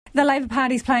The Labour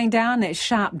Party's playing down its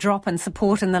sharp drop in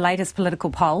support in the latest political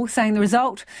poll, saying the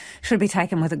result should be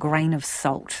taken with a grain of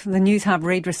salt. The Newshub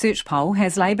Reid research poll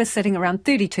has Labour sitting around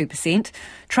 32%,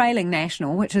 trailing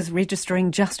National, which is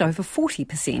registering just over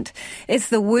 40%. It's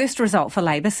the worst result for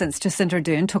Labour since Jacinda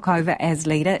Ardern took over as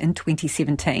leader in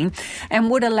 2017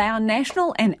 and would allow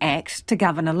National and ACT to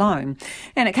govern alone.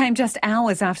 And it came just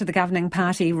hours after the governing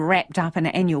party wrapped up an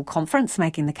annual conference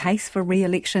making the case for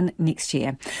re-election next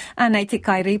year. Anei te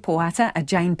kairi poata a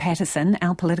Jane Patterson,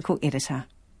 our political editor.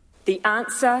 The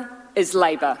answer is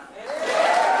Labour.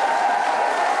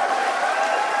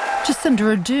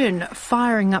 Jacinda Ardern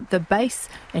firing up the base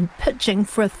and pitching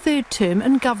for a third term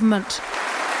in government.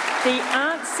 The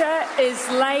answer is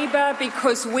Labour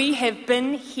because we have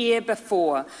been here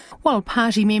before. While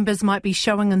party members might be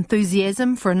showing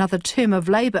enthusiasm for another term of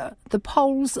Labour, the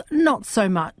polls not so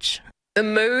much. The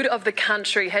mood of the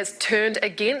country has turned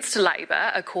against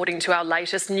Labour, according to our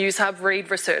latest Newshub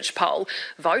Reid research poll.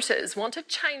 Voters want a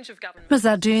change of government. Ms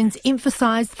Ardern's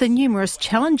emphasised the numerous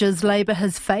challenges Labour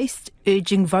has faced,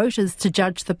 urging voters to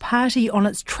judge the party on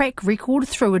its track record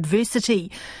through adversity.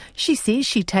 She says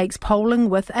she takes polling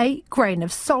with a grain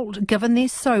of salt, given they're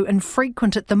so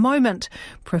infrequent at the moment,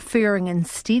 preferring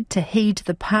instead to heed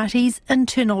the party's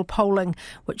internal polling,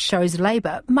 which shows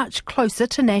Labour much closer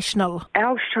to National.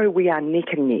 Our show we are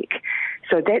neck and neck.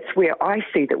 So that's where I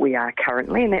see that we are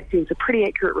currently, and that seems a pretty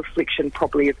accurate reflection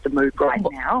probably of the mood right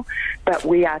now. But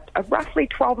we are roughly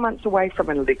 12 months away from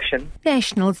an election.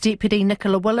 National's Deputy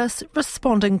Nicola Willis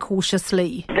responding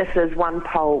cautiously. This is one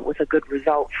poll with a good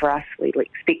result for us. We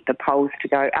expect the polls to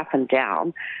go up and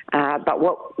down. But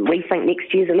what we think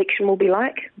next year's election will be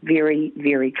like, very,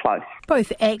 very close.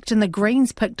 Both ACT and the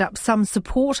Greens picked up some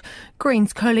support.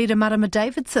 Greens co-leader Marama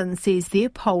Davidson says their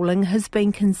polling has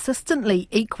been consistently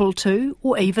equal to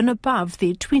or even above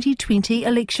their 2020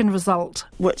 election result.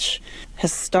 Which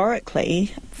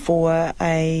historically for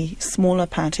a smaller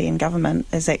party in government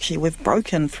is actually we've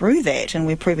broken through that and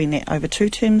we're proving that over 2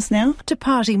 terms now. Te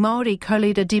Pāti Māori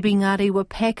co-leader Debbie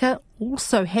Ngāti-Wapaka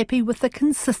also happy with the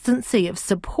consistency of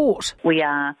support. We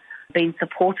are being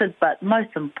supported, but most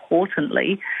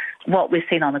importantly, what we've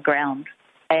seen on the ground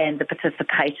and the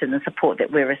participation and support that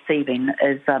we're receiving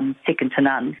is second to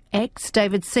none. ACT's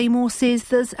David Seymour says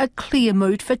there's a clear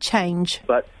mood for change.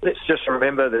 But let's just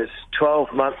remember there's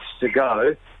 12 months to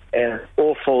go and an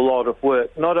awful lot of work,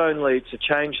 not only to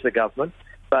change the government,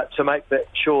 but to make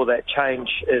sure that change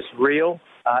is real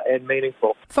and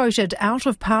meaningful. Voted out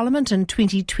of Parliament in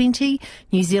 2020,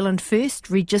 New Zealand First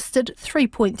registered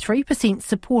 3.3%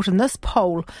 support in this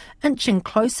poll, inching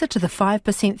closer to the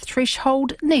 5%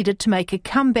 threshold needed to make a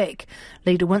comeback.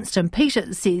 Leader Winston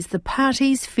Peters says the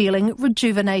party's feeling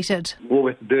rejuvenated. All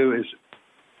we have to do is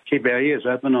keep our ears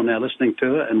open on our listening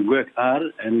to it and work hard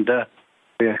and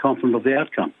we are confident of the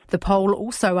outcome. The poll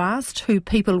also asked who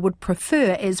people would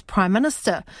prefer as Prime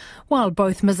Minister. While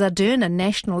both Ms Ardern and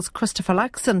National's Christopher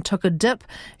Luxon took a dip,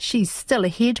 she's still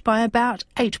ahead by about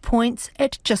 8 points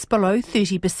at just below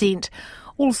 30%.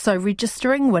 Also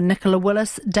registering were Nicola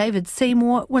Willis, David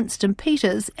Seymour, Winston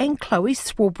Peters and Chloe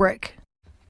Swarbrick.